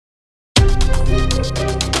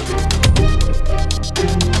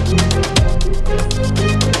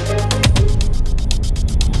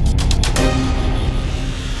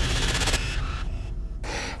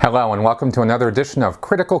Hello and welcome to another edition of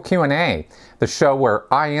Critical Q&A, the show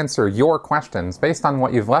where I answer your questions based on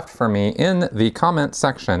what you've left for me in the comment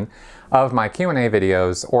section of my Q&A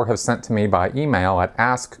videos or have sent to me by email at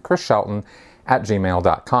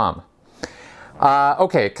askchrisshelton@gmail.com.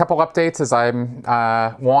 Okay, a couple updates as I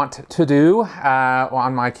want to do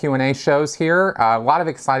on my Q&A shows here. A lot of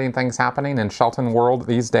exciting things happening in Shelton World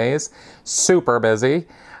these days. Super busy.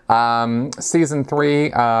 Season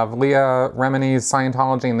 3 of Leah Remini's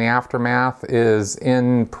Scientology in the Aftermath is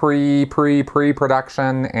in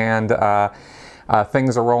pre-production, and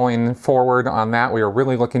things are rolling forward on that. We are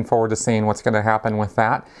really looking forward to seeing what's going to happen with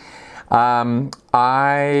that.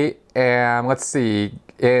 I am, let's see,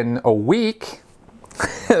 in a week,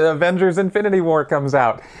 Avengers Infinity War comes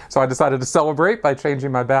out. So I decided to celebrate by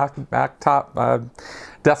changing my desktop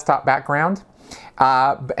background.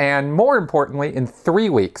 And more importantly, in 3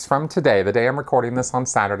 weeks from today, the day I'm recording this on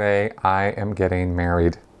Saturday, I am getting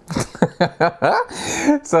married.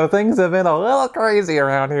 So things have been a little crazy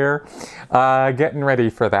around here, getting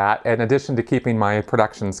ready for that, in addition to keeping my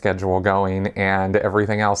production schedule going and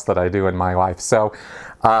everything else that I do in my life. So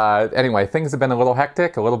anyway, things have been a little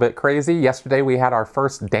hectic, a little bit crazy. Yesterday we had our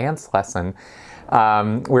first dance lesson.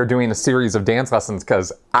 We're doing a series of dance lessons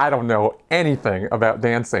because I don't know anything about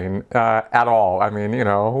dancing at all. I mean, you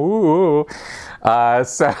know,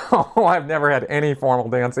 so I've never had any formal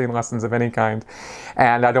dancing lessons of any kind,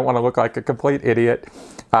 and I don't want to look like a complete idiot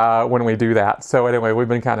when we do that. So anyway, we've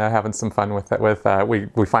been kind of having some fun with it. We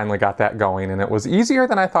finally got that going, and it was easier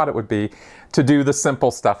than I thought it would be to do the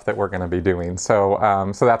simple stuff that we're going to be doing.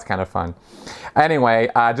 So so that's kind of fun. Anyway,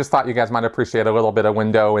 I just thought you guys might appreciate a little bit of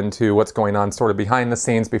window into what's going on sort of behind the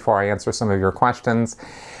scenes before I answer some of your questions.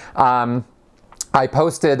 I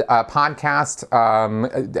posted a podcast,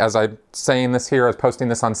 as I'm saying this here, I was posting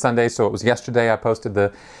this on Sunday, so it was yesterday I posted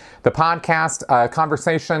the podcast,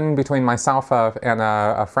 conversation between myself and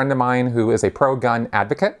a friend of mine who is a pro-gun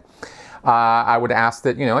advocate. I would ask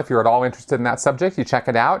that, you know, if you're at all interested in that subject, you check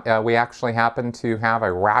it out. We actually happened to have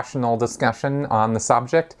a rational discussion on the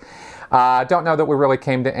subject. Don't know that we really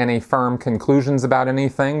came to any firm conclusions about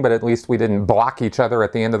anything, but at least we didn't block each other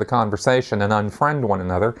at the end of the conversation and unfriend one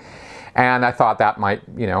another. And I thought that might,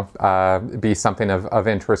 you know, be something of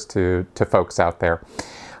interest to folks out there.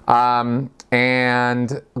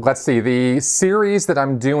 And let's see, the series that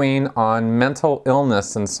I'm doing on mental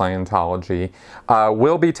illness in Scientology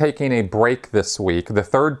will be taking a break this week. The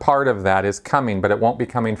third part of that is coming, but it won't be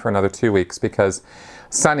coming for another 2 weeks because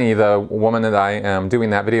Sunny, the woman that I am doing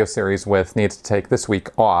that video series with, needs to take this week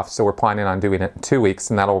off. So we're planning on doing it in 2 weeks,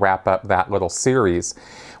 and that'll wrap up that little series,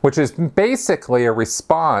 which is basically a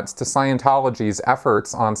response to Scientology's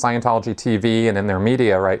efforts on Scientology TV and in their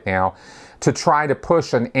media right now to try to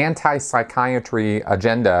push an anti-psychiatry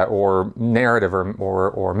agenda or narrative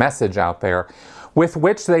or message out there, with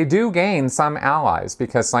which they do gain some allies,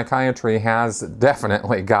 because psychiatry has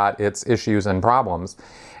definitely got its issues and problems.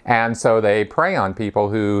 And so they prey on people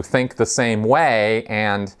who think the same way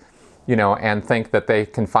and, you know, and think that they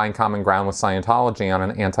can find common ground with Scientology on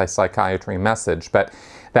an anti-psychiatry message. But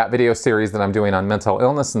that video series that I'm doing on mental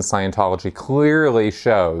illness in Scientology clearly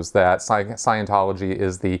shows that Scientology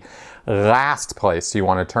is the last place you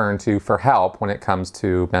want to turn to for help when it comes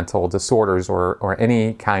to mental disorders or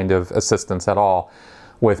any kind of assistance at all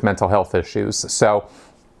with mental health issues. So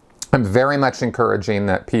I'm very much encouraging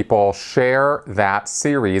that people share that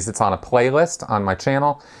series. It's on a playlist on my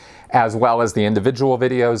channel, as well as the individual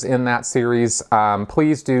videos in that series.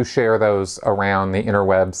 Please do share those around the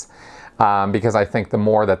interwebs. Because I think the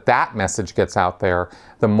more that message gets out there,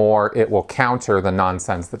 the more it will counter the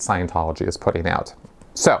nonsense that Scientology is putting out.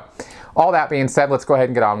 So, all that being said, let's go ahead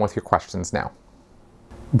and get on with your questions now.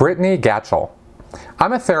 Brittany Gatchell.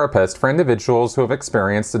 I'm a therapist for individuals who have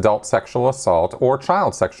experienced adult sexual assault or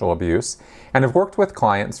child sexual abuse and have worked with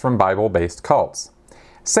clients from Bible-based cults.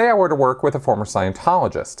 Say I were to work with a former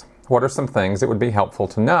Scientologist. What are some things that would be helpful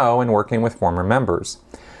to know in working with former members?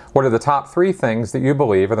 What are the top 3 things that you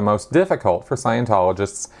believe are the most difficult for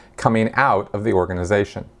Scientologists coming out of the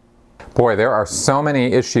organization? Boy, there are so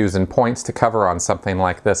many issues and points to cover on something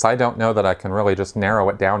like this. I don't know that I can really just narrow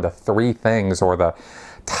it down to 3 things or the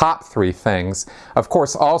top 3 things. Of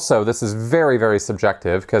course, also, this is very, very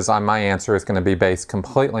subjective because my answer is going to be based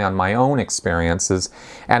completely on my own experiences,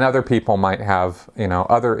 and other people might have, you know,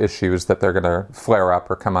 other issues that they're going to flare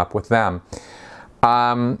up or come up with them.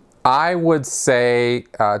 I would say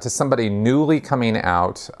to somebody newly coming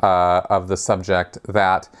out of the subject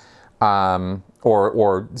that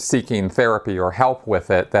or seeking therapy or help with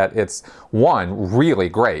it, that it's, one, really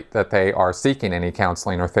great that they are seeking any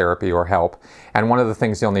counseling or therapy or help. And one of the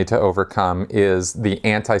things you'll need to overcome is the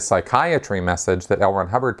anti-psychiatry message that L. Ron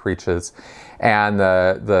Hubbard preaches. And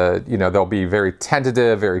they'll be very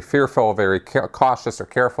tentative, very fearful, very cautious or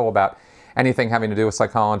careful about anything having to do with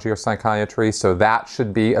psychology or psychiatry. So that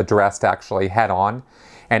should be addressed actually head on.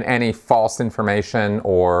 And any false information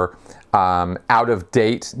or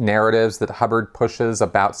out-of-date narratives that Hubbard pushes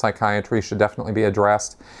about psychiatry should definitely be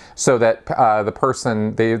addressed, so that the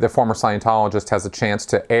person, the former Scientologist, has a chance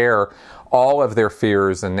to air all of their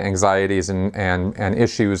fears and anxieties and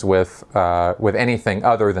issues with anything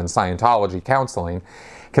other than Scientology counseling,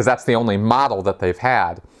 because that's the only model that they've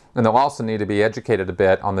had. And they'll also need to be educated a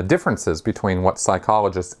bit on the differences between what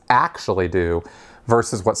psychologists actually do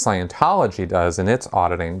versus what Scientology does in its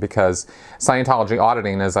auditing, because Scientology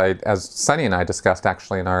auditing, as Sunny and I discussed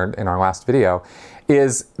actually in our last video,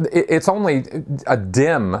 it's only a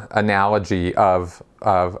dim analogy of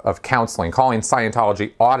counseling. Calling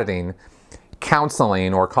Scientology auditing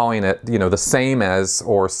counseling, or calling it the same as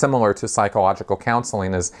or similar to psychological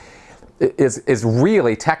counseling, is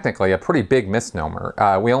really technically a pretty big misnomer.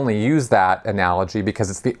 We only use that analogy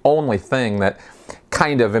because it's the only thing that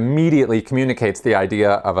kind of immediately communicates the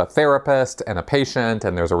idea of a therapist and a patient,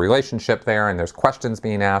 and there's a relationship there, and there's questions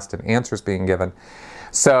being asked and answers being given.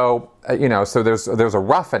 So, so there's a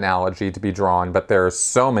rough analogy to be drawn, but there's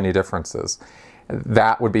so many differences.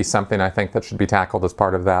 That would be something I think that should be tackled as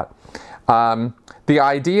part of that. The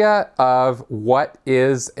idea of what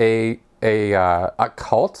is a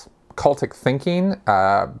cult, cultic thinking,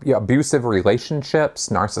 abusive relationships,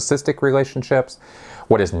 narcissistic relationships.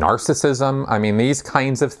 What is narcissism? I mean, these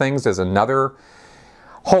kinds of things is another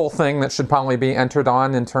whole thing that should probably be entered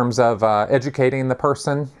on in terms of educating the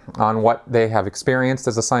person on what they have experienced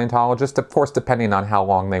as a Scientologist, of course, depending on how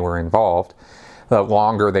long they were involved. The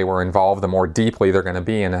longer they were involved, the more deeply they're going to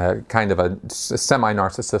be in a kind of a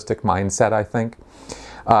semi-narcissistic mindset, I think.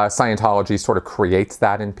 Scientology sort of creates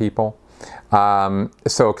that in people.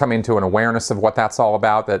 So coming to an awareness of what that's all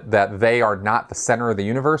about, that they are not the center of the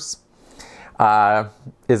universe,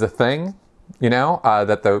 is a thing,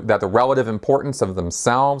 that the relative importance of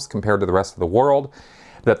themselves compared to the rest of the world,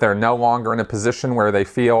 that they're no longer in a position where they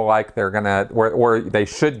feel like they're gonna, or they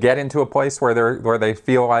should get into a place where they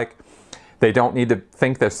feel like they don't need to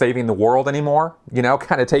think they're saving the world anymore,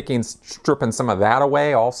 kind of stripping some of that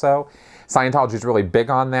away also. Scientology is really big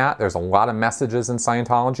on that. There's a lot of messages in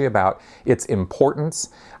Scientology about its importance,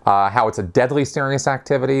 how it's a deadly serious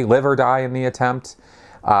activity, live or die in the attempt.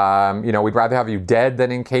 We'd rather have you dead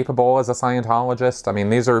than incapable as a Scientologist. I mean,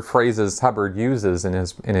 these are phrases Hubbard uses in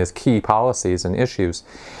his key policies and issues.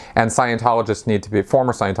 And former Scientologists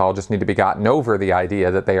need to be gotten over the idea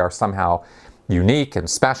that they are somehow unique and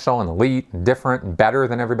special and elite and different and better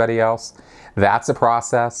than everybody else. That's a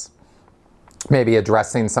process. Maybe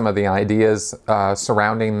addressing some of the ideas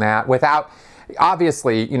surrounding that without,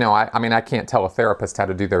 obviously, I can't tell a therapist how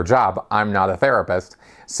to do their job. I'm not a therapist.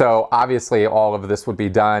 So obviously all of this would be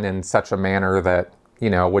done in such a manner that,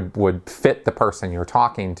 would fit the person you're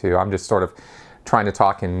talking to. I'm just sort of trying to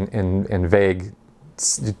talk in vague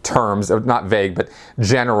terms, not vague, but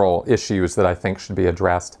general issues that I think should be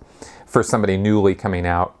addressed for somebody newly coming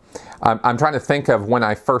out. I'm trying to think of when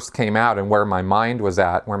I first came out and where my mind was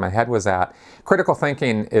at, where my head was at. Critical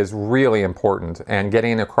thinking is really important, and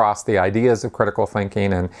getting across the ideas of critical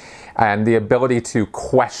thinking and the ability to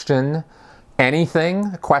question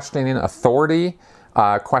anything, questioning authority,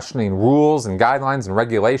 questioning rules and guidelines and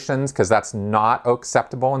regulations, because that's not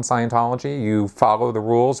acceptable in Scientology. You follow the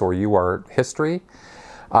rules or you are history.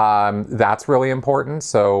 That's really important.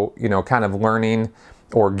 So, kind of learning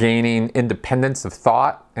or gaining independence of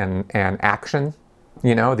thought and action.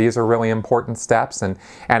 These are really important steps, and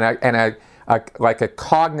a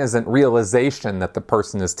cognizant realization that the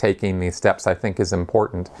person is taking these steps, I think, is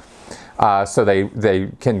important. So they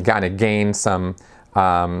can kind of gain some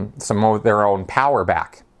of their own power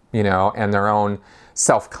back, and their own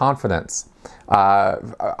self-confidence.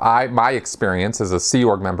 My experience as a Sea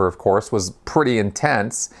Org member, of course, was pretty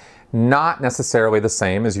intense. Not necessarily the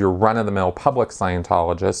same as your run-of-the-mill public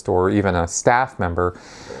Scientologist or even a staff member.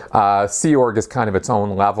 Sea Org is kind of its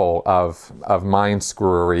own level of mind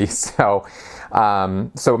screwery. So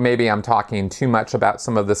maybe I'm talking too much about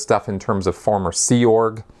some of this stuff in terms of former Sea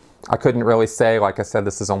Org. I couldn't really say. Like I said,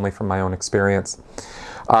 this is only from my own experience.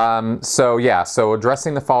 So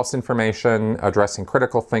addressing the false information, addressing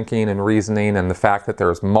critical thinking and reasoning, and the fact that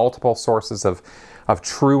there's multiple sources of of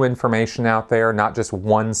true information out there, not just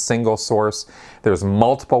one single source. There's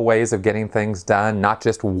multiple ways of getting things done, not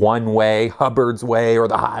just one way, Hubbard's way or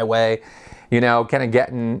the highway. Kind of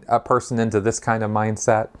getting a person into this kind of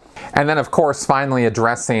mindset. And then, of course, finally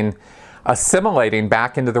addressing assimilating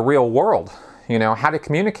back into the real world. How to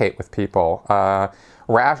communicate with people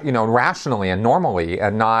rationally and normally,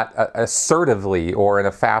 and not assertively or in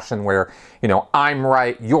a fashion where, I'm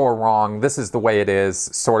right, you're wrong, this is the way it is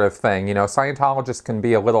sort of thing. Scientologists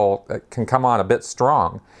can come on a bit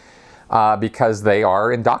strong because they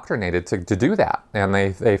are indoctrinated to do that. And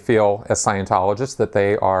they feel as Scientologists that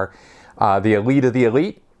they are the elite of the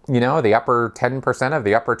elite, the upper 10% of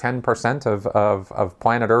the upper 10% of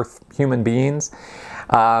planet Earth human beings.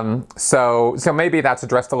 So maybe that's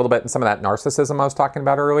addressed a little bit in some of that narcissism I was talking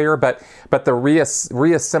about earlier, but the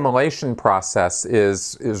reassimilation process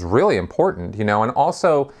is really important, and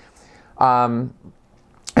also, and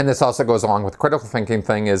this also goes along with the critical thinking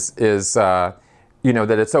thing is that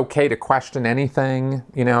it's okay to question anything,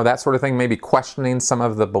 that sort of thing, maybe questioning some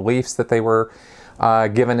of the beliefs that they were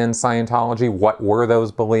given in Scientology. What were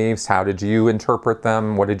those beliefs? How did you interpret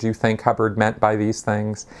them? What did you think Hubbard meant by these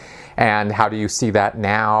things? And how do you see that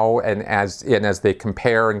now? And as they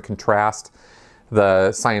compare and contrast the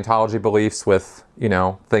Scientology beliefs with,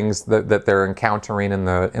 things that they're encountering in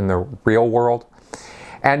the real world.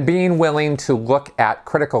 And being willing to look at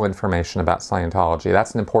critical information about Scientology.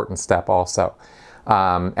 That's an important step also.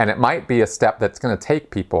 And it might be a step that's going to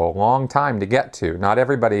take people a long time to get to. Not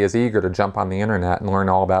everybody is eager to jump on the internet and learn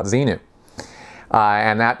all about Xenu.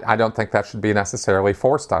 And that, I don't think that should be necessarily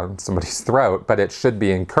forced on somebody's throat, but it should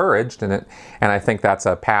be encouraged. And I think that's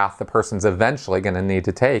a path the person's eventually going to need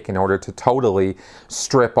to take in order to totally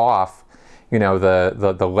strip off,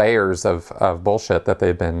 the layers of bullshit that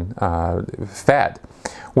they've been fed.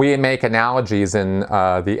 We make analogies in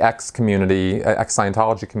the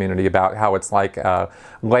ex-Scientology community about how it's like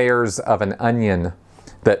layers of an onion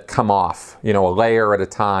that come off, a layer at a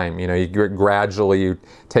time. You gradually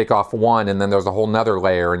take off one, and then there's a whole nother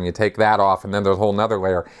layer, and you take that off, and then there's a whole nother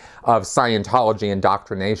layer of Scientology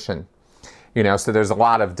indoctrination. So there's a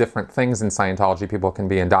lot of different things in Scientology people can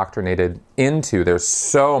be indoctrinated into. There's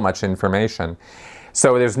so much information.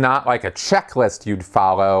 So there's not like a checklist you'd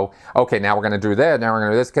follow. Okay, now we're going to do this, now we're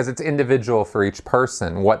going to do this, because it's individual for each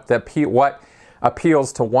person. What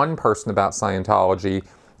appeals to one person about Scientology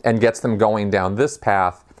and gets them going down this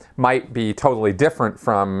path might be totally different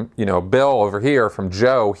from, Bill over here, from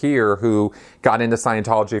Joe here, who got into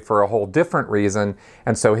Scientology for a whole different reason,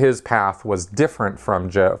 and so his path was different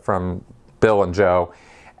from Bill and Joe,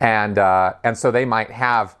 and so they might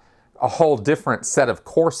have a whole different set of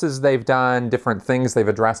courses they've done, different things they've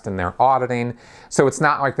addressed in their auditing. So it's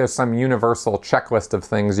not like there's some universal checklist of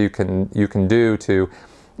things you can do to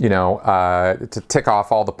to tick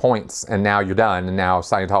off all the points, and now you're done, and now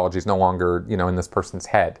Scientology is no longer, in this person's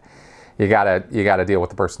head. You gotta deal with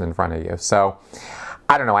the person in front of you. So,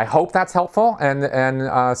 I don't know. I hope that's helpful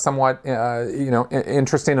and somewhat,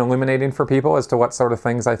 interesting and illuminating for people as to what sort of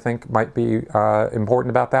things I think might be important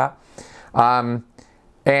about that.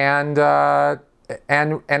 And I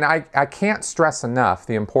can't stress enough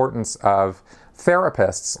the importance of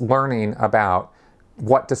therapists learning about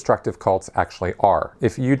what destructive cults actually are.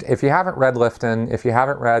 If you haven't read Lifton, if you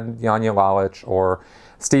haven't read Janja Lalich or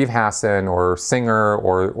Steve Hassan or Singer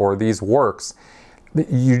or these works,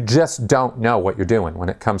 you just don't know what you're doing when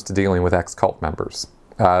it comes to dealing with ex-cult members.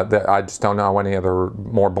 I just don't know any other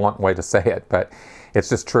more blunt way to say it, but it's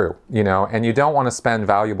just true, and you don't want to spend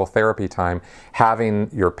valuable therapy time having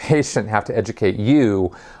your patient have to educate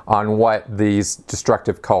you on what these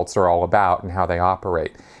destructive cults are all about and how they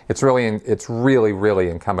operate. It's really, really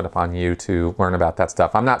incumbent upon you to learn about that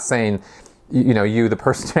stuff. I'm not saying, you, the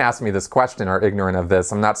person who asked me this question, are ignorant of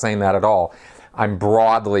this. I'm not saying that at all. I'm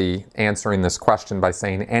broadly answering this question by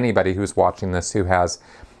saying anybody who's watching this who has,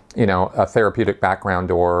 a therapeutic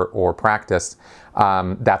background or practice,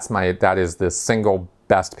 that is the single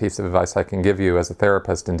best piece of advice I can give you as a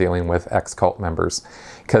therapist in dealing with ex-cult members.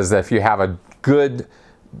 Because if you have a good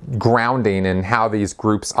grounding in how these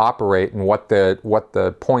groups operate and what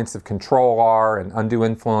the points of control are and undue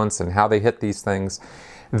influence and how they hit these things,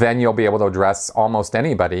 then you'll be able to address almost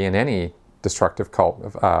anybody in any destructive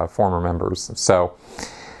cult former members. So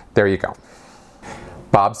there you go.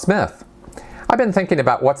 Bob Smith. I've been thinking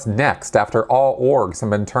about what's next after all orgs have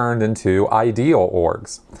been turned into ideal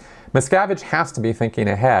orgs. Miscavige has to be thinking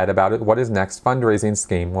ahead about what his next fundraising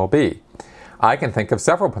scheme will be. I can think of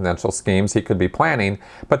several potential schemes he could be planning,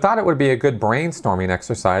 but thought it would be a good brainstorming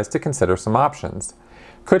exercise to consider some options.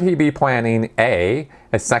 Could he be planning A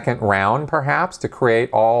second round perhaps to create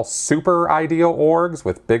all super ideal orgs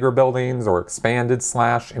with bigger buildings or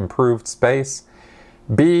expanded/improved space?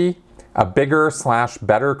 B, a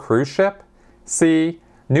bigger/better cruise ship? C,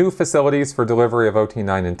 new facilities for delivery of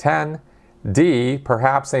OT9 and 10? D,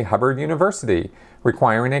 perhaps a Hubbard University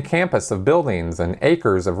requiring a campus of buildings and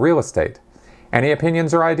acres of real estate? Any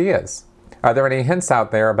opinions or ideas? Are there any hints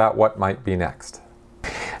out there about what might be next?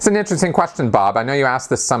 It's an interesting question, Bob. I know you asked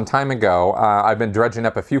this some time ago. I've been dredging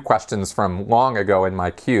up a few questions from long ago in my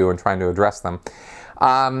queue and trying to address them.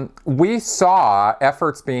 We saw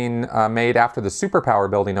efforts being made after the Superpower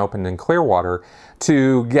building opened in Clearwater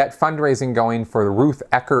to get fundraising going for the Ruth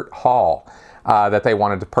Eckert Hall that they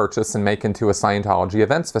wanted to purchase and make into a Scientology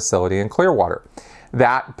events facility in Clearwater.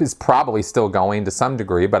 That is probably still going to some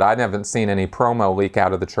degree, but I haven't seen any promo leak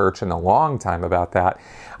out of the church in a long time about that.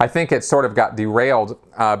 I think it sort of got derailed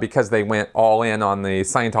because they went all in on the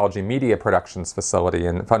Scientology Media Productions facility,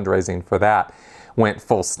 and fundraising for that went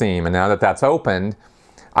full steam. And now that that's opened,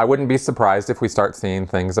 I wouldn't be surprised if we start seeing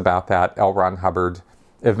things about that L. Ron Hubbard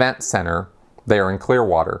Event Center there in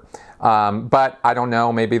Clearwater. But I don't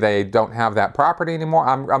know, maybe they don't have that property anymore.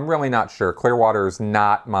 I'm really not sure. Clearwater is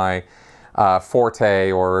not my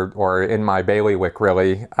forte or in my bailiwick,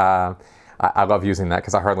 really. I love using that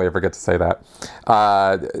because I hardly ever get to say that.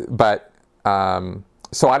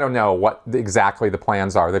 So I don't know what exactly the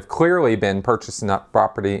plans are. They've clearly been purchasing up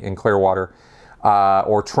property in Clearwater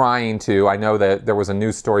or trying to. I know that there was a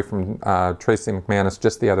news story from Tracy McManus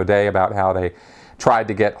just the other day about how they tried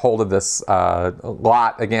to get hold of this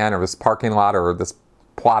lot again, or this parking lot, or this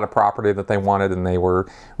plot of property that they wanted, and they were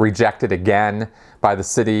rejected again by the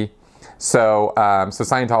city. So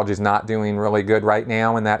Scientology is not doing really good right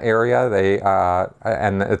now in that area.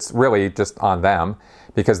 And it's really just on them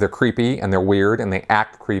because they're creepy and they're weird and they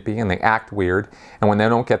act creepy and they act weird. And when they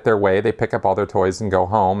don't get their way, they pick up all their toys and go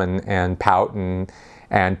home and pout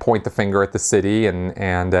and point the finger at the city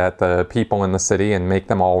and at the people in the city and make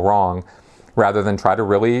them all wrong, rather than try to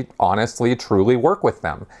really, honestly, truly work with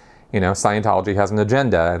them. You know, Scientology has an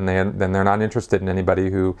agenda, and then they're not interested in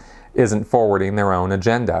anybody who isn't forwarding their own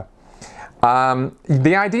agenda.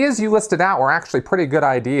 The ideas you listed out were actually pretty good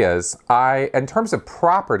ideas. In terms of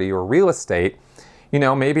property or real estate, you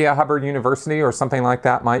know, maybe a Hubbard University or something like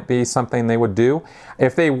that might be something they would do.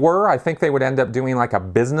 If they were, I think they would end up doing like a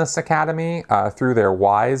business academy through their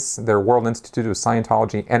WISE, their World Institute of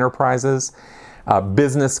Scientology Enterprises,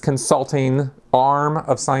 business consulting arm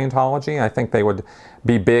of Scientology. I think they would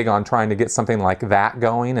be big on trying to get something like that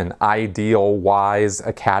going, an ideal WISE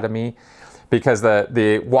academy. Because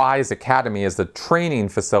the WISE Academy is the training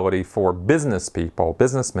facility for business people,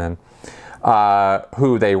 businessmen,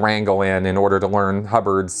 who they wrangle in order to learn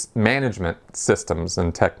Hubbard's management systems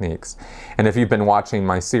and techniques. And if you've been watching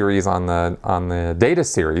my series on the data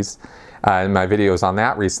series, and my videos on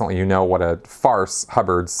that recently, you know what a farce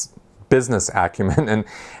Hubbard's business acumen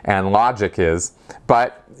and logic is.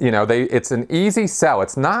 But you know, it's an easy sell.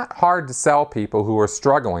 It's not hard to sell people who are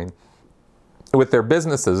struggling with their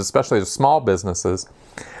businesses, especially the small businesses,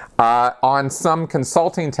 on some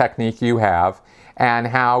consulting technique you have and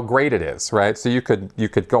how great it is, right? So you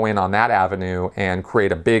could go in on that avenue and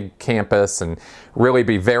create a big campus and really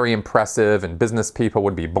be very impressive, and business people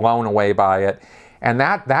would be blown away by it. And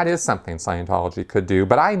that is something Scientology could do,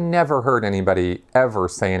 but I never heard anybody ever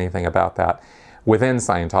say anything about that within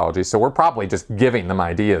Scientology. So we're probably just giving them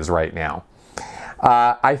ideas right now.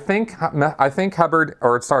 I think Miscavige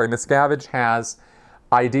has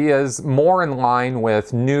ideas more in line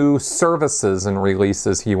with new services and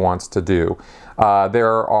releases he wants to do.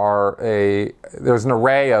 There's an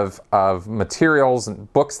array of materials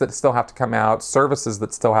and books that still have to come out, services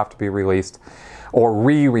that still have to be released or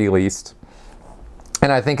re-released.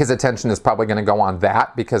 And I think his attention is probably going to go on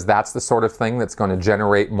that, because that's the sort of thing that's going to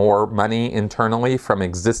generate more money internally from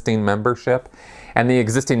existing membership. And the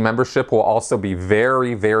existing membership will also be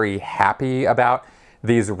very, very happy about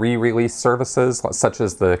these re-release services, such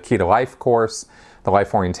as the Key to Life course, the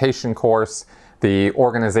Life Orientation course, the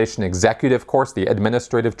Organization Executive course, the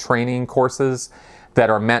administrative training courses that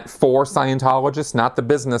are meant for Scientologists, not the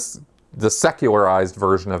business, the secularized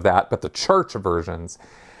version of that, but the church versions.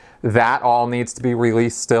 That all needs to be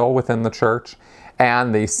released still within the church.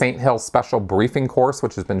 And the St. Hill Special Briefing course,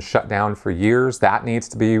 which has been shut down for years, that needs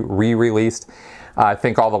to be re-released. I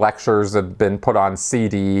think all the lectures have been put on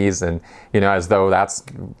CDs, and as though that's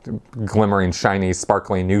glimmering, shiny,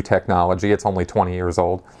 sparkling new technology. It's only 20 years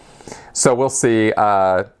old. So we'll see,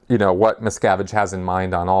 what Miscavige has in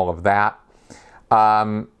mind on all of that.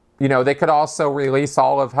 They could also release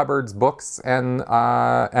all of Hubbard's books and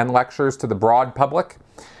lectures to the broad public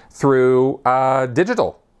through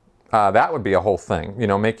digital. That would be a whole thing,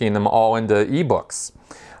 making them all into ebooks,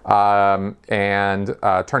 and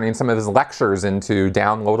turning some of his lectures into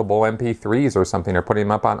downloadable MP3s or something, or putting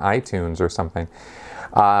them up on iTunes or something.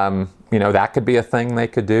 That could be a thing they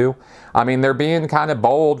could do. I mean, they're being kind of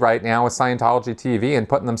bold right now with Scientology TV and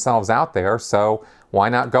putting themselves out there, so why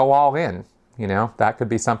not go all in? That could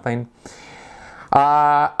be something.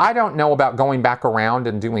 I don't know about going back around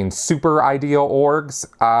and doing super ideal orgs.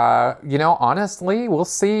 Honestly, we'll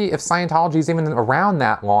see if Scientology's even around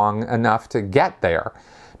that long enough to get there.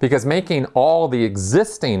 Because making all the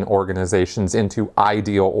existing organizations into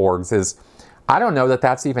ideal orgs I don't know that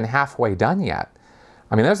that's even halfway done yet.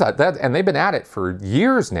 I mean, and they've been at it for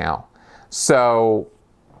years now. So,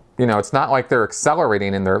 it's not like they're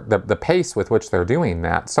accelerating in the pace with which they're doing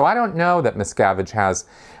that. So I don't know that Miscavige has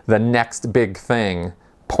the next big thing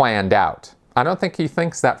planned out. I don't think he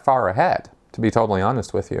thinks that far ahead, to be totally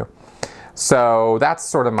honest with you. So that's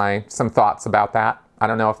sort of some thoughts about that. I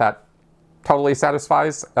don't know if that totally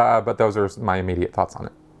satisfies, but those are my immediate thoughts on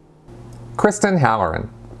it. Kristen Halloran.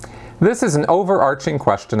 This is an overarching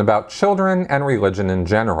question about children and religion in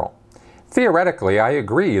general. Theoretically, I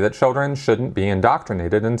agree that children shouldn't be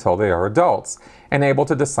indoctrinated until they are adults and able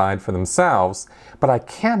to decide for themselves, but I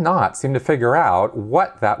cannot seem to figure out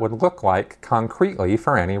what that would look like concretely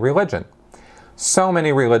for any religion. So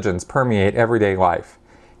many religions permeate everyday life.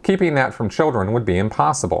 Keeping that from children would be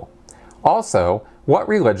impossible. Also, what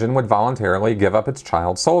religion would voluntarily give up its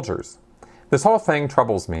child soldiers? This whole thing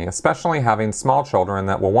troubles me, especially having small children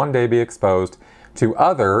that will one day be exposed to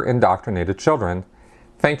other indoctrinated children.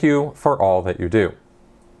 Thank you for all that you do.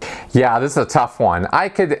 Yeah, this is a tough one. I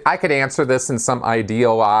could answer this in some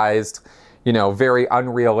idealized, very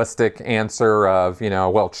unrealistic answer of,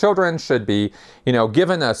 children should be,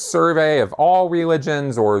 given a survey of all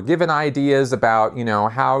religions or given ideas about,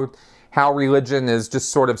 how religion is just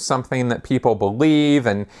sort of something that people believe,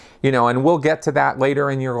 and we'll get to that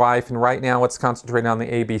later in your life, and right now let's concentrate on the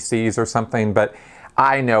ABCs or something, but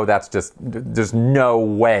I know there's no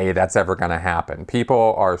way that's ever going to happen.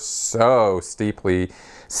 People are so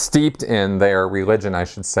steeped in their religion, I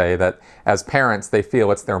should say, that as parents they feel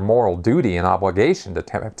it's their moral duty and obligation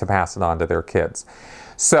to pass it on to their kids.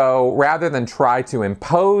 So rather than try to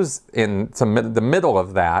impose into the middle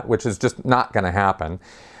of that, which is just not going to happen,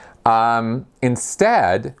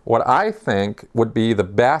 instead, what I think would be the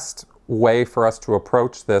best way for us to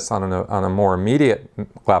approach this on a more immediate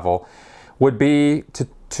level would be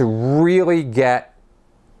to really get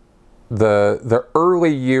the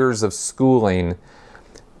early years of schooling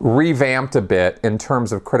revamped a bit in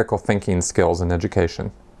terms of critical thinking skills in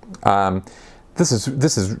education. This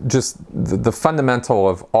is just the fundamental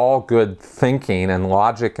of all good thinking and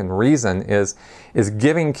logic and reason is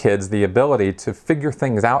giving kids the ability to figure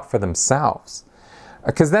things out for themselves.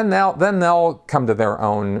 Because then they'll come to their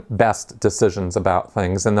own best decisions about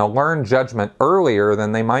things, and they'll learn judgment earlier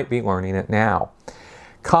than they might be learning it now.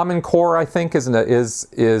 Common Core, I think, is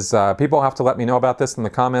people have to let me know about this in the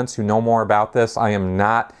comments who know more about this. I am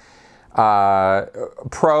not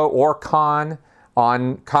pro or con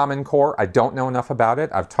on Common Core. I don't know enough about it.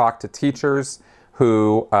 I've talked to teachers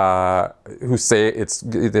who say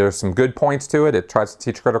there's some good points to it. It tries to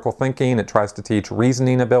teach critical thinking. It tries to teach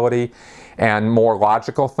reasoning ability and more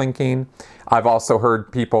logical thinking. I've also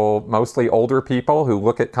heard people, mostly older people, who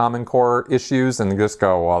look at Common Core issues and just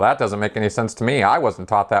go, well, that doesn't make any sense to me. I wasn't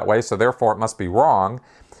taught that way, so therefore it must be wrong.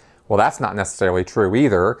 Well, that's not necessarily true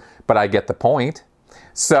either, but I get the point.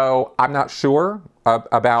 So I'm not sure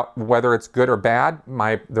about whether it's good or bad.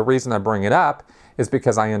 The reason I bring it up is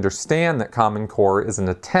because I understand that Common Core is an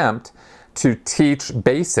attempt to teach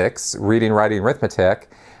basics, reading, writing,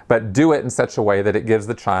 arithmetic, but do it in such a way that it gives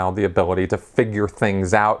the child the ability to figure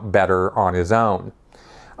things out better on his own.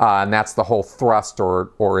 And that's the whole thrust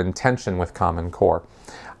or intention with Common Core.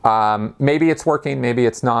 Maybe it's working, maybe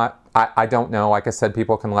it's not. I don't know. Like I said,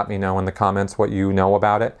 people can let me know in the comments what you know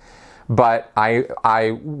about it. But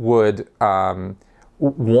I would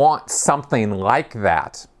want something like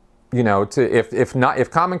that.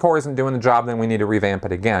 If Common Core isn't doing the job, then we need to revamp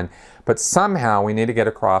it again. But somehow we need to get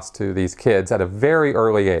across to these kids at a very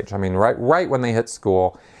early age. I mean, right when they hit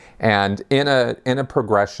school, and in a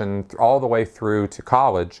progression all the way through to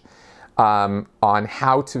college, on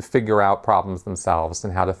how to figure out problems themselves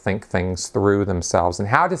and how to think things through themselves and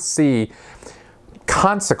how to see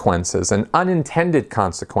consequences and unintended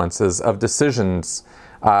consequences of decisions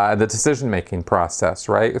the decision-making process,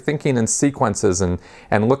 right? Thinking in sequences and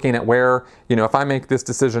looking at where, if I make this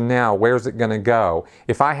decision now, where's it going to go?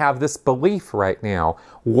 If I have this belief right now,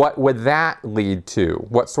 what would that lead to?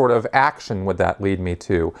 What sort of action would that lead me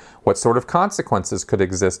to? What sort of consequences could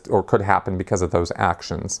exist or could happen because of those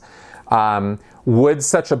actions? Would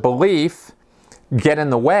such a belief get in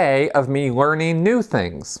the way of me learning new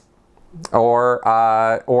things?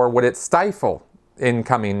 Or would it stifle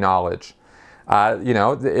incoming knowledge?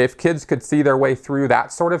 If kids could see their way through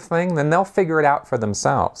that sort of thing, then they'll figure it out for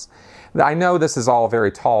themselves. I know this is all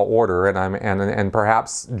very tall order, and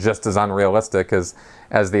perhaps just as unrealistic as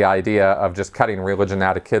the idea of just cutting religion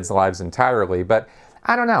out of kids' lives entirely. But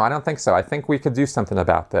I don't know. I don't think so. I think we could do something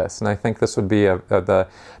about this, and I think this would be the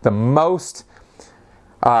most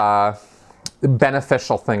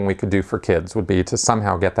beneficial thing we could do for kids would be to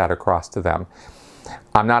somehow get that across to them.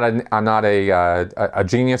 I'm not a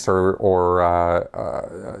genius or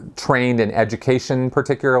trained in education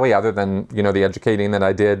particularly, other than the educating that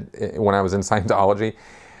I did when I was in Scientology,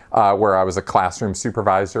 where I was a classroom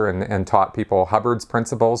supervisor and taught people Hubbard's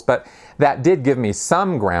principles. But that did give me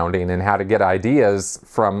some grounding in how to get ideas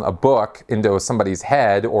from a book into somebody's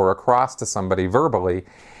head or across to somebody verbally.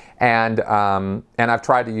 And I've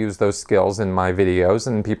tried to use those skills in my videos,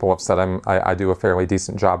 and people have said I do a fairly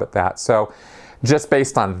decent job at that. So just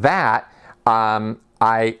based on that,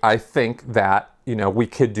 I think that we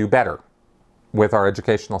could do better with our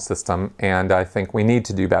educational system, and I think we need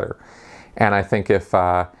to do better. And I think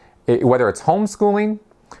whether it's homeschooling,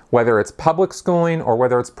 whether it's public schooling, or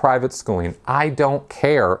whether it's private schooling, I don't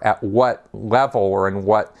care at what level or in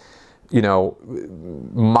what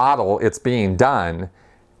model it's being done.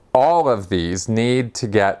 All of these need to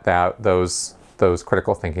get those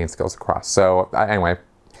critical thinking skills across. So anyway,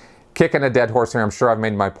 kicking a dead horse here. I'm sure I've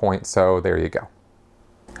made my point, so there you go.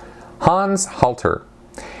 Hans Halter.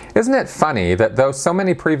 Isn't it funny that though so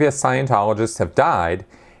many previous Scientologists have died,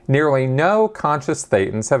 nearly no conscious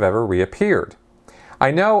Thetans have ever reappeared?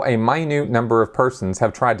 I know a minute number of persons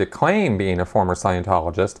have tried to claim being a former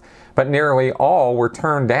Scientologist, but nearly all were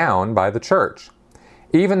turned down by the church.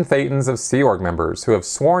 Even Thetans of Sea Org members who have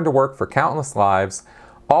sworn to work for countless lives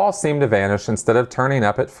all seem to vanish instead of turning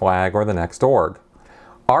up at Flag or the next org.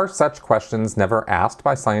 Are such questions never asked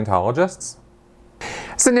by Scientologists?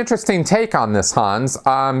 It's an interesting take on this, Hans,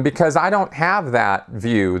 because I don't have that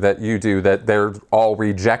view that you do, that they're all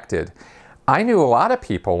rejected. I knew a lot of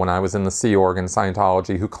people when I was in the Sea Org and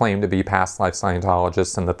Scientology who claimed to be past life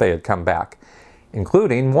Scientologists and that they had come back,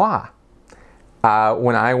 including moi.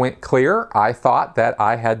 When I went clear, I thought that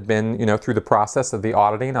I had been, through the process of the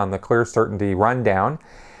auditing on the Clear Certainty Rundown,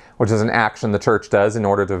 which is an action the church does in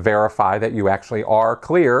order to verify that you actually are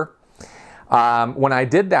clear. When I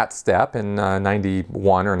did that step in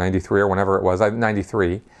 91 or 93 or whenever it was,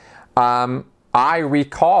 93, I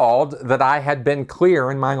recalled that I had been clear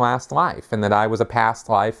in my last life and that I was a past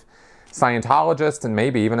life Scientologist and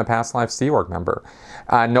maybe even a past life Sea Org member.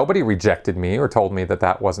 Nobody rejected me or told me that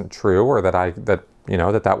that wasn't true or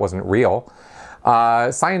that wasn't real.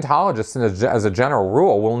 Scientologists, as a general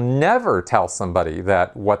rule, will never tell somebody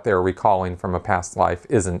that what they're recalling from a past life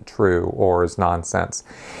isn't true or is nonsense.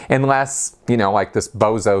 Unless, like this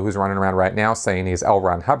bozo who's running around right now saying he's L.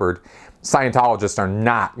 Ron Hubbard, Scientologists are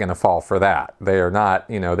not going to fall for that. They are not,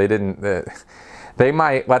 they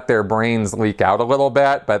might let their brains leak out a little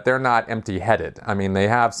bit, but they're not empty-headed. I mean, they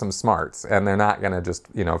have some smarts, and they're not going to just,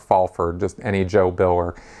 fall for just any Joe, Bill,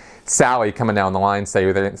 or Sally coming down the line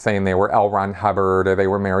saying they were L. Ron Hubbard or they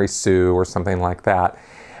were Mary Sue or something like that.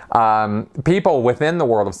 People within the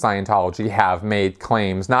world of Scientology have made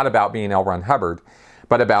claims not about being L. Ron Hubbard,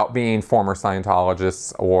 but about being former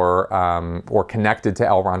Scientologists or connected to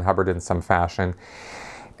L. Ron Hubbard in some fashion.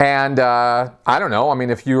 And I don't know,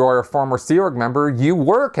 if you are a former Sea Org member, you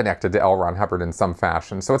were connected to L. Ron Hubbard in some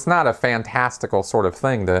fashion. So it's not a fantastical sort of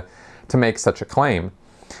thing to make such a claim.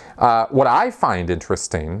 What I find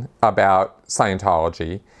interesting about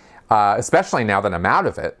Scientology, especially now that I'm out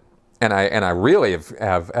of it, and I really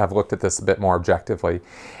have looked at this a bit more objectively,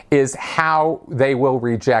 is how they will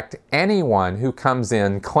reject anyone who comes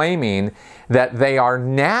in claiming that they are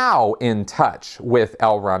now in touch with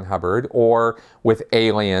L. Ron Hubbard or with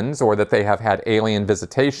aliens, or that they have had alien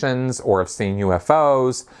visitations or have seen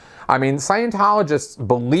UFOs. Scientologists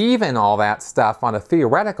believe in all that stuff on a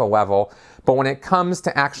theoretical level, but when it comes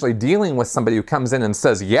to actually dealing with somebody who comes in and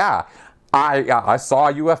says, yeah, I saw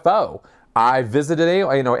a UFO, I visited,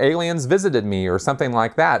 aliens visited me or something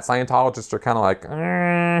like that, Scientologists are kind of like,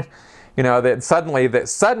 that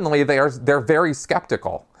suddenly they're very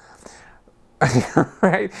skeptical.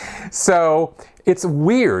 right? So it's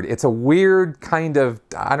weird. It's a weird kind of,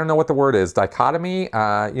 I don't know what the word is, dichotomy,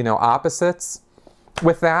 opposites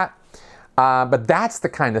with that. But that's the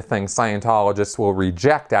kind of thing Scientologists will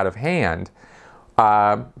reject out of hand.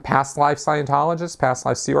 Past life Scientologist, past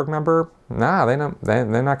life Sea Org member, nah, they're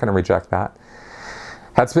not going to reject that.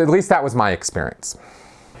 At least that was my experience.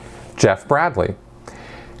 Jeff Bradley.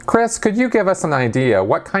 Chris, could you give us an idea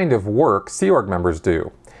what kind of work Sea Org members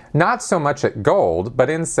do? Not so much at Gold, but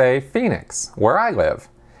in, say, Phoenix, where I live.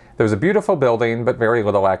 There's a beautiful building, but very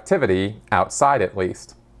little activity, outside at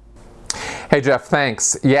least. Hey, Jeff,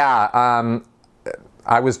 thanks. Yeah,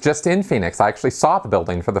 I was just in Phoenix. I actually saw the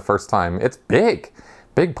building for the first time. It's big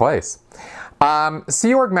place.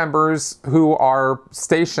 Sea Org members who are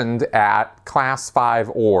stationed at Class 5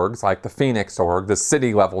 orgs, like the Phoenix org, the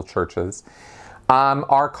city-level churches,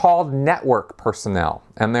 are called network personnel.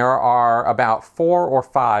 And there are about 4 or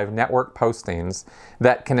 5 network postings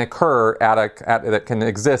that can occur that can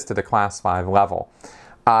exist at a Class 5 level.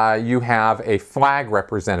 You have a flag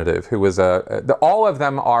representative who is all of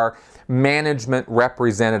them are management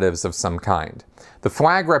representatives of some kind. The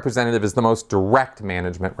flag representative is the most direct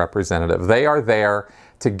management representative. They are there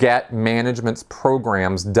to get management's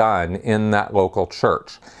programs done in that local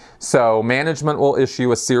church. So management will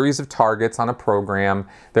issue a series of targets on a program.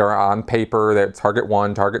 They're on paper. They're target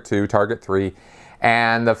 1, target 2, target 3.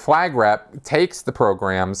 And the flag rep takes the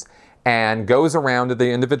programs and goes around to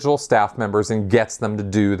the individual staff members and gets them to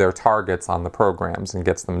do their targets on the programs and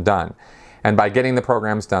gets them done. And by getting the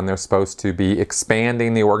programs done, they're supposed to be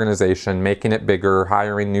expanding the organization, making it bigger,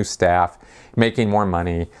 hiring new staff, making more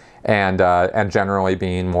money, and generally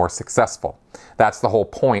being more successful. That's the whole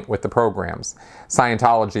point with the programs.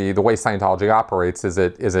 Scientology, the way Scientology operates is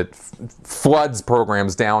it floods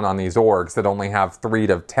programs down on these orgs that only have 3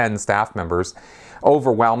 to 10 staff members,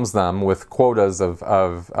 overwhelms them with quotas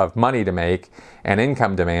of money to make and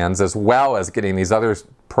income demands, as well as getting these other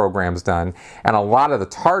programs done. And a lot of the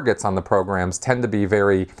targets on the programs tend to be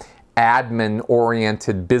very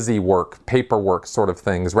admin-oriented, busy work, paperwork sort of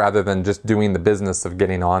things, rather than just doing the business of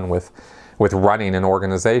getting on with running an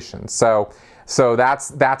organization. So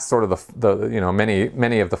that's sort of the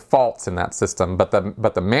many of the faults in that system. But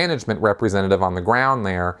the management representative on the ground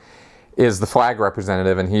there is the flag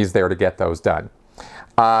representative, and he's there to get those done.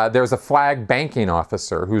 There's a flag banking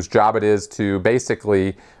officer whose job it is to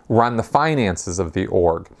basically run the finances of the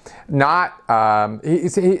org. Not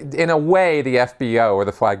in a way, the FBO or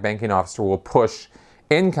the flag banking officer will push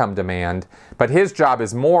income demand, but his job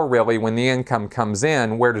is more really when the income comes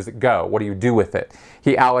in, where does it go? What do you do with it?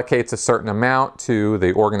 He allocates a certain amount to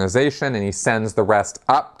the organization and he sends the rest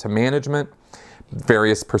up to management.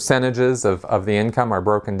 Various percentages of the income are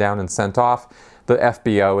broken down and sent off. The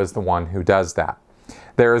FBO is the one who does that.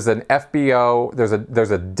 There's an FBO,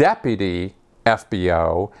 there's a deputy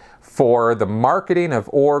FBO for the marketing of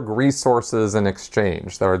org resources and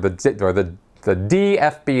exchange, or the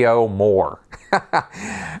DFBO more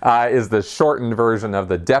is the shortened version of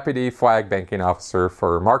the Deputy Flag Banking Officer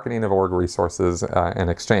for Marketing of Org Resources and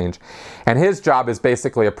Exchange. And his job is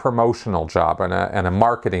basically a promotional job and a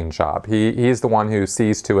marketing job. He's the one who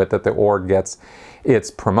sees to it that the org gets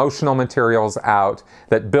its promotional materials out,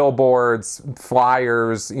 that billboards,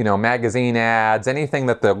 flyers, magazine ads, anything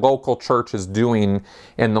that the local church is doing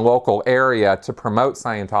in the local area to promote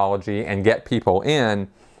Scientology and get people in,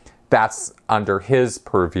 that's under his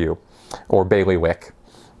purview or bailiwick.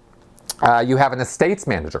 You have an estates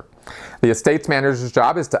manager. The estates manager's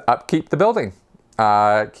job is to upkeep the building,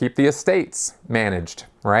 keep the estates managed,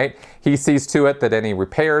 right? He sees to it that any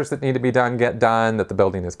repairs that need to be done get done, that the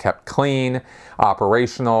building is kept clean,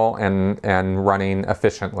 operational, and running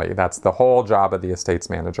efficiently. That's the whole job of the estates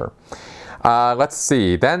manager. Let's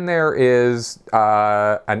see. Then there is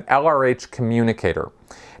an LRH communicator.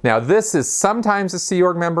 Now, this is sometimes a Sea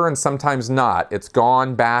Org member and sometimes not. It's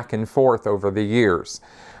gone back and forth over the years.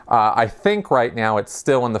 I think right now it's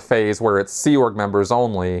still in the phase where it's Sea Org members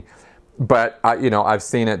only, but I've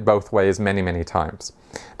seen it both ways many, many times.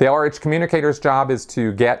 The LRH communicator's job is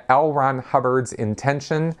to get L. Ron Hubbard's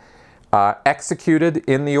intention executed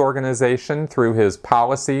in the organization through his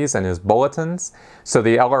policies and his bulletins. So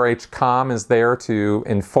the LRH Com is there to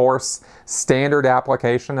enforce standard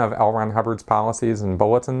application of L. Ron Hubbard's policies and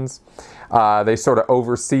bulletins. They sort of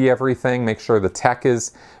oversee everything, make sure the tech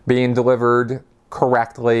is being delivered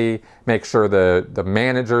correctly, make sure the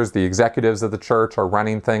managers, the executives of the church are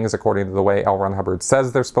running things according to the way L. Ron Hubbard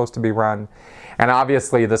says they're supposed to be run. And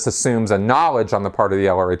obviously this assumes a knowledge on the part of the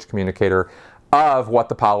LRH communicator of what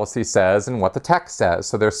the policy says and what the text says.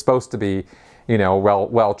 So they're supposed to be,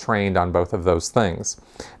 well trained on both of those things.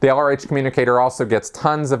 The LRH communicator also gets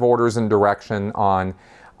tons of orders and direction on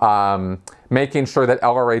making sure that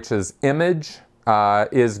LRH's image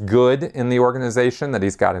is good in the organization, that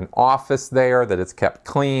he's got an office there, that it's kept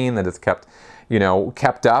clean, that it's kept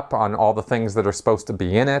up on all the things that are supposed to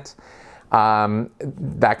be in it,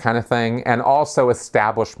 that kind of thing. And also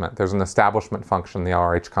establishment. There's an establishment function the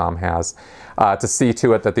LRH-COM has to see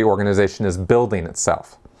to it that the organization is building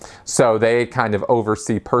itself. So they kind of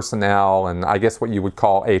oversee personnel and I guess what you would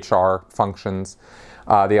call HR functions.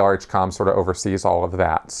 The LRH-COM sort of oversees all of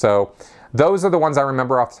that. So those are the ones I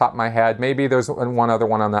remember off the top of my head. Maybe there's one other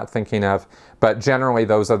one I'm not thinking of, but generally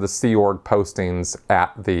those are the Sea Org postings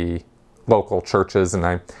at the local churches, and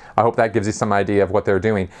I hope that gives you some idea of what they're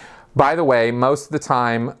doing. By the way, most of the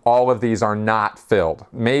time, all of these are not filled.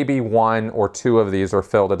 Maybe 1 or 2 of these are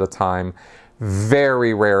filled at a time.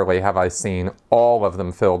 Very rarely have I seen all of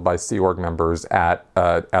them filled by Sea Org members at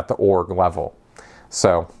the org level.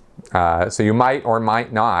 So you might or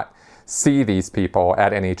might not see these people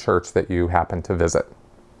at any church that you happen to visit.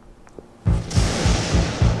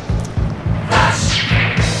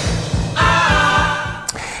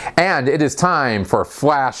 And it is time for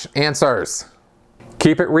Flash Answers.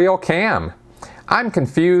 Keep it real, Cam. I'm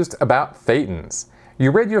confused about thetans.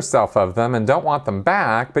 You rid yourself of them and don't want them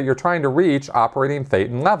back, but you're trying to reach operating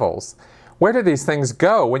thetan levels. Where do these things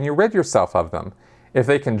go when you rid yourself of them? If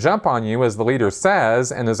they can jump on you, as the leader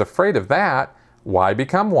says, and is afraid of that, why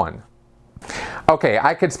become one? Okay,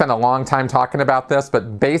 I could spend a long time talking about this,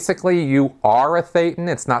 but basically you are a thetan.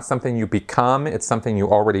 It's not something you become, it's something you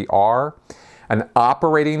already are. An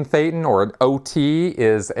operating thetan, or an OT,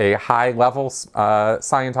 is a high-level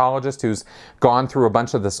Scientologist who's gone through a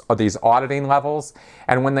bunch of these auditing levels.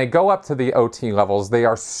 And when they go up to the OT levels, they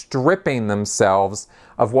are stripping themselves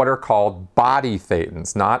of what are called body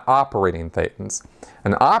thetans, not operating thetans.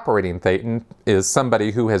 An operating thetan is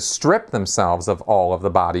somebody who has stripped themselves of all of the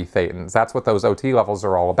body thetans. That's what those OT levels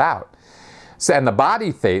are all about. So, and the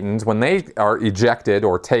body thetans, when they are ejected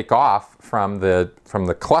or take off from the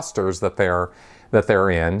clusters that they're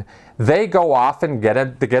in, they go off and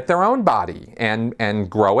get their own body and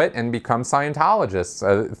grow it and become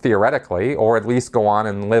Scientologists, theoretically, or at least go on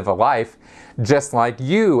and live a life just like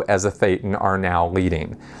you as a thetan are now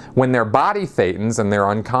leading. When they're body thetans and they're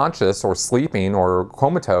unconscious or sleeping or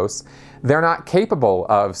comatose, they're not capable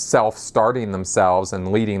of self-starting themselves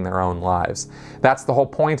and leading their own lives. That's the whole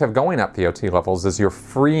point of going up the OT levels, is you're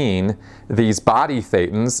freeing these body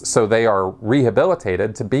thetans so they are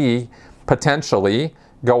rehabilitated to be potentially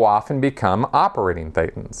go off and become operating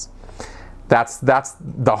thetans. That's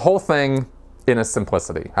the whole thing in a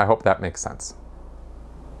simplicity. I hope that makes sense.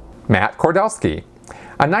 Matt Kordelsky.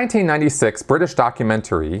 A 1996 British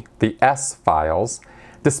documentary, The S-Files,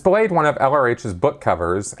 displayed one of LRH's book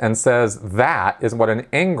covers and says that is what an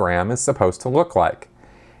engram is supposed to look like.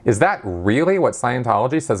 Is that really what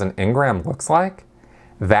Scientology says an engram looks like?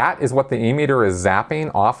 That is what the e-meter is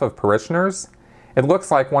zapping off of parishioners? It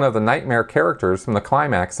looks like one of the nightmare characters from the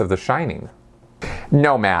climax of The Shining.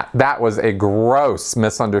 No, Matt, that was a gross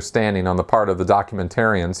misunderstanding on the part of the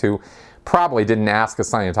documentarians who probably didn't ask a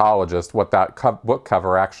Scientologist what that book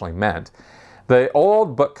cover actually meant. The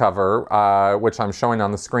old book cover, which I'm showing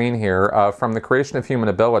on the screen here, from The Creation of Human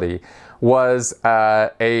Ability, was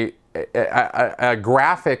a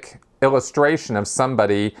graphic illustration of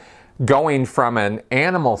somebody going from an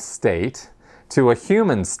animal state to a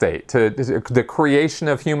human state. To the creation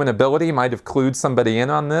of human ability might have clued somebody in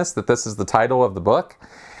on this, that this is the title of the book.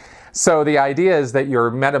 So the idea is that you're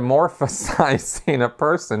metamorphosizing a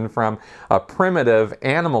person from a primitive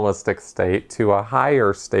animalistic state to a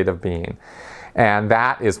higher state of being. And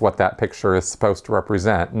that is what that picture is supposed to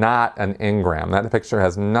represent, not an engram. That picture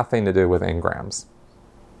has nothing to do with engrams.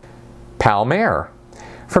 Palmer.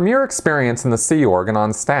 From your experience in the Sea Org and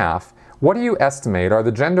on staff, what do you estimate are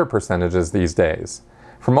the gender percentages these days?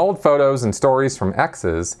 From old photos and stories from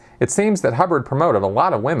exes, it seems that Hubbard promoted a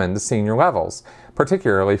lot of women to senior levels,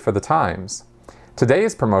 particularly for the times.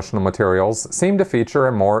 Today's promotional materials seem to feature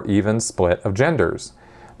a more even split of genders.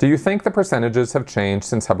 Do you think the percentages have changed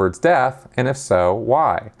since Hubbard's death, and if so,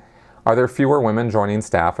 why? Are there fewer women joining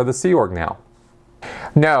staff of the Sea Org now?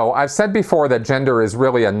 No, I've said before that gender is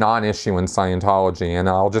really a non-issue in Scientology, and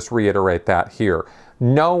I'll just reiterate that here.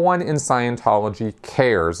 No one in Scientology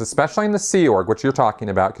cares, especially in the Sea Org, which you're talking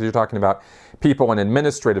about, because you're talking about people in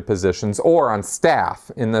administrative positions or on staff.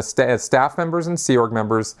 In the staff members and Sea Org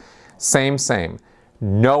members, same.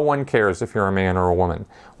 No one cares if you're a man or a woman.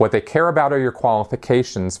 What they care about are your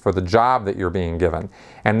qualifications for the job that you're being given.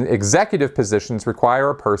 And executive positions require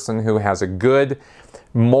a person who has a good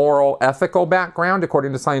moral, ethical background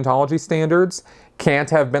according to Scientology standards. Can't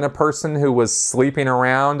have been a person who was sleeping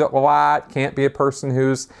around a lot. Can't be a person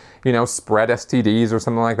who's, spread STDs or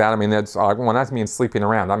something like that. I mean, when I mean sleeping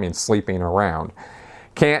around, I mean sleeping around.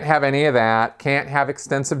 Can't have any of that. Can't have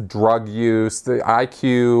extensive drug use, the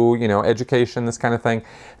IQ, education, this kind of thing.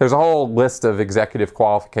 There's a whole list of executive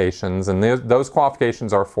qualifications, and those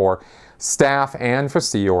qualifications are for staff and for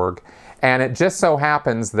Sea Org. And it just so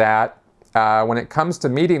happens that when it comes to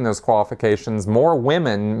meeting those qualifications, more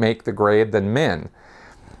women make the grade than men.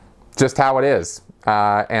 Just how it is.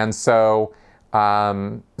 So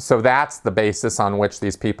that's the basis on which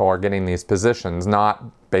these people are getting these positions, not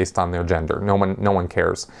based on their gender. No one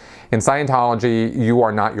cares. In Scientology, you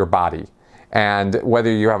are not your body. And whether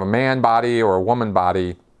you have a man body or a woman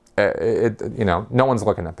body, no one's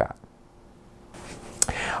looking at that.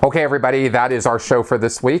 Okay, everybody, that is our show for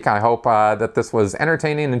this week. I hope that this was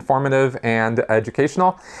entertaining, informative, and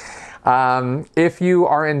educational. If you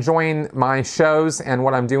are enjoying my shows and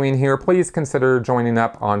what I'm doing here, please consider joining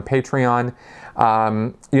up on Patreon.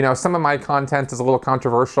 Some of my content is a little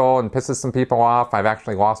controversial and pisses some people off. I've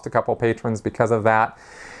actually lost a couple patrons because of that.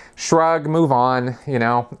 Shrug, move on,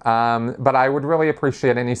 but I would really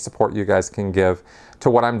appreciate any support you guys can give to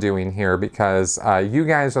what I'm doing here, because you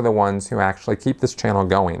guys are the ones who actually keep this channel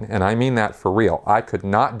going, and I mean that for real. I could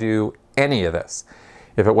not do any of this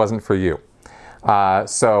if it wasn't for you.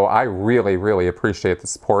 So I really, really appreciate the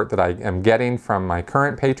support that I am getting from my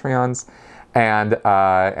current Patreons, and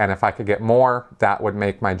if I could get more, that would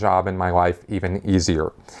make my job and my life even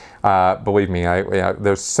easier. Believe me,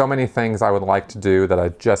 there's so many things I would like to do that I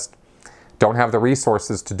just don't have the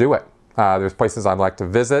resources to do it. There's places I'd like to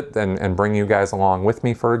visit and bring you guys along with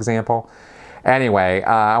me, for example. Anyway,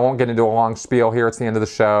 I won't get into a long spiel here. It's the end of the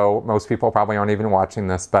show. Most people probably aren't even watching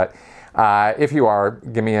this, but if you are,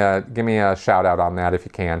 give me a shout out on that if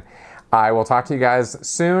you can. I will talk to you guys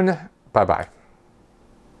soon. Bye-bye.